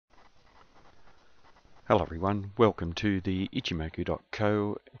Hello everyone, welcome to the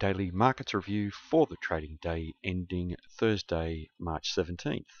Ichimoku.co daily markets review for the trading day ending Thursday, March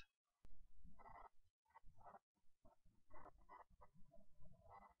 17th.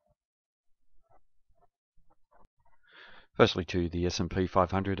 Firstly to the S&P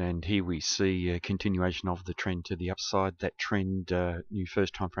 500, and here we see a continuation of the trend to the upside. That trend, new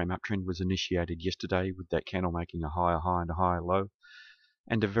first time frame uptrend, was initiated yesterday with that candle making a higher high and a higher low,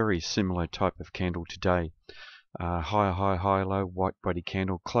 and a very similar type of candle today. Higher high, higher low, white body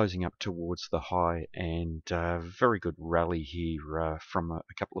candle closing up towards the high, and very good rally here from a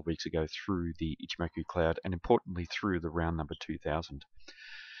couple of weeks ago through the Ichimoku cloud, and importantly through the round number 2000.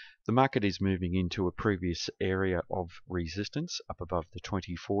 The market is moving into a previous area of resistance up above the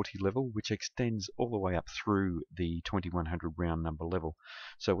 2040 level, which extends all the way up through the 2100 round number level.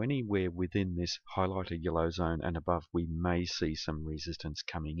 So anywhere within this highlighted yellow zone and above, we may see some resistance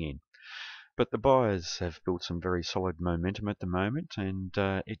coming in. But the buyers have built some very solid momentum at the moment, and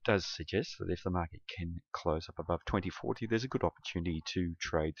it does suggest that if the market can close up above 2040, there's a good opportunity to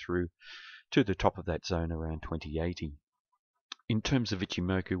trade through to the top of that zone around 2080. In terms of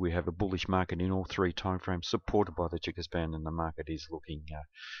Ichimoku, we have a bullish market in all three timeframes, supported by the Chica span, and the market is looking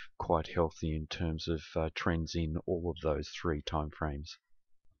quite healthy in terms of trends in all of those three timeframes.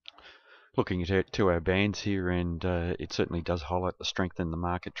 Looking at our bands here, and it certainly does highlight the strength in the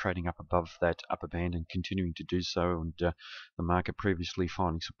market, trading up above that upper band and continuing to do so, and the market previously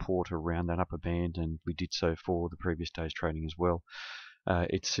finding support around that upper band, and we did so for the previous day's trading as well.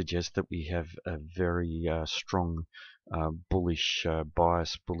 It suggests that we have a very strong bullish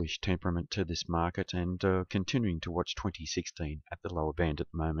bias, bullish temperament to this market, and continuing to watch 2016 at the lower band at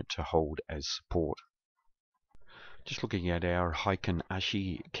the moment to hold as support. Just looking at our Heiken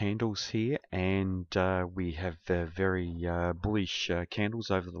Ashi candles here, and we have very bullish candles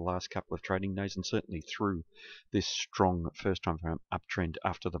over the last couple of trading days, and certainly through this strong first time uptrend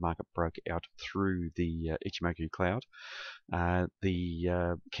after the market broke out through the Ichimoku cloud.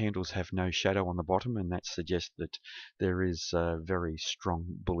 The candles have no shadow on the bottom, and that suggests that there is a very strong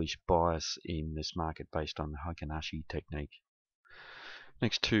bullish bias in this market based on the Heiken Ashi technique.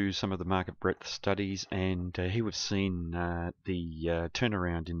 Next to some of the market breadth studies, and here we've seen the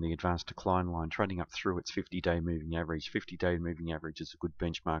turnaround in the advanced decline line trading up through its 50-day moving average. 50-day moving average is a good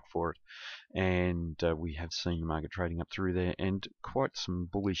benchmark for it, and we have seen the market trading up through there, and quite some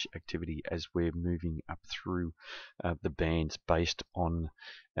bullish activity as we're moving up through the bands based on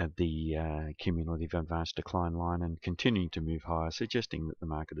the cumulative advanced decline line, and continuing to move higher, suggesting that the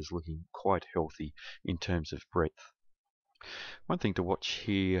market is looking quite healthy in terms of breadth. One thing to watch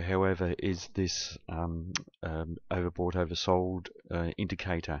here, however, is this overbought, oversold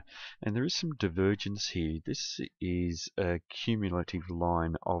indicator, and there is some divergence here. This is a cumulative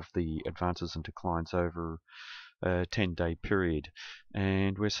line of the advances and declines over a 10-day period,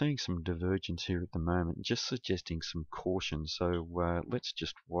 and we're seeing some divergence here at the moment, just suggesting some caution. So let's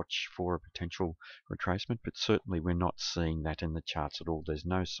just watch for a potential retracement, but certainly we're not seeing that in the charts at all. There's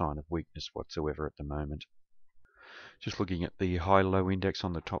no sign of weakness whatsoever at the moment. Just looking at the high-low index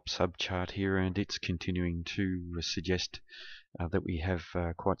on the top sub-chart here, and it's continuing to suggest that we have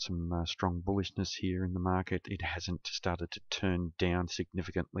quite some strong bullishness here in the market. It hasn't started to turn down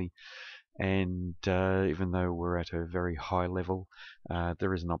significantly, and even though we're at a very high level,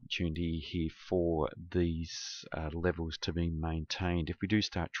 there is an opportunity here for these levels to be maintained. If we do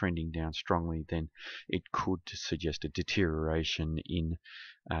start trending down strongly, then it could suggest a deterioration in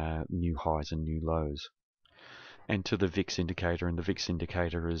new highs and new lows. And to the VIX indicator, and the VIX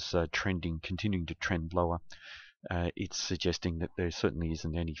indicator is continuing to trend lower. It's suggesting that there certainly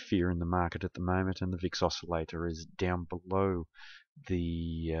isn't any fear in the market at the moment, and the VIX oscillator is down below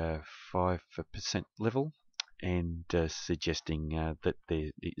the 5% level, and suggesting that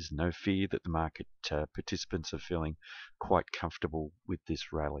there is no fear, that the market participants are feeling quite comfortable with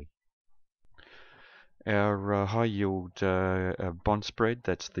this rally. Our high yield bond spread,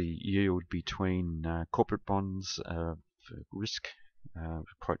 that's the yield between corporate bonds, risk,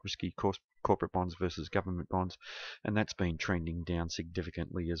 quite risky corporate bonds versus government bonds, and that's been trending down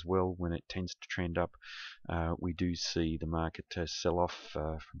significantly as well. When it tends to trend up, we do see the market sell off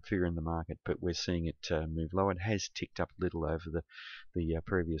from fear in the market, but we're seeing it move lower. It has ticked up a little over the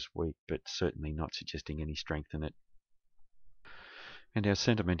previous week, but certainly not suggesting any strength in it. And our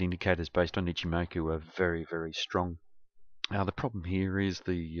sentiment indicators based on Ichimoku are very, very strong. The problem here is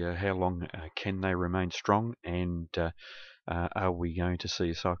the how long can they remain strong, and Are we going to see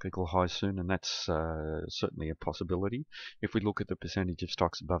a cyclical high soon? And that's certainly a possibility. If we look at the percentage of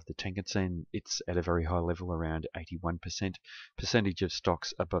stocks above the Tenkan-sen, it's at a very high level, around 81%. Percentage of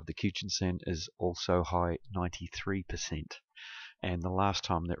stocks above the Kijun-sen is also high, 93%. And the last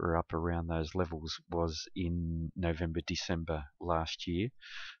time that we're up around those levels was in November, December last year.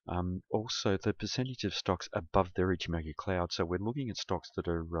 Also, the percentage of stocks above their Ichimoku cloud. So we're looking at stocks that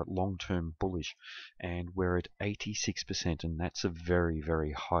are long-term bullish, and we're at 86%, and that's a very,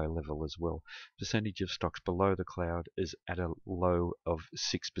 very high level as well. Percentage of stocks below the cloud is at a low of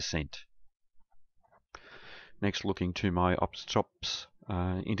 6%. Next, looking to my ops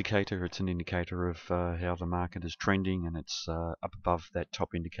indicator. It's an indicator of how the market is trending, and it's up above that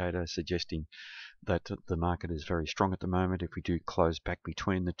top indicator, suggesting that the market is very strong at the moment. If we do close back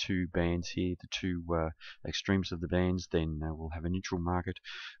between the two bands here, the two extremes of the bands, then we'll have a neutral market,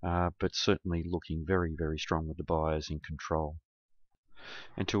 but certainly looking very, very strong with the buyers in control.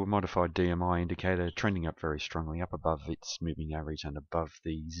 And to a modified DMI indicator, trending up very strongly, up above its moving average and above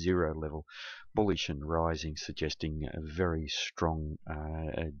the zero level, bullish and rising, suggesting a very strong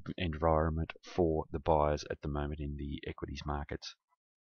environment for the buyers at the moment in the equities markets.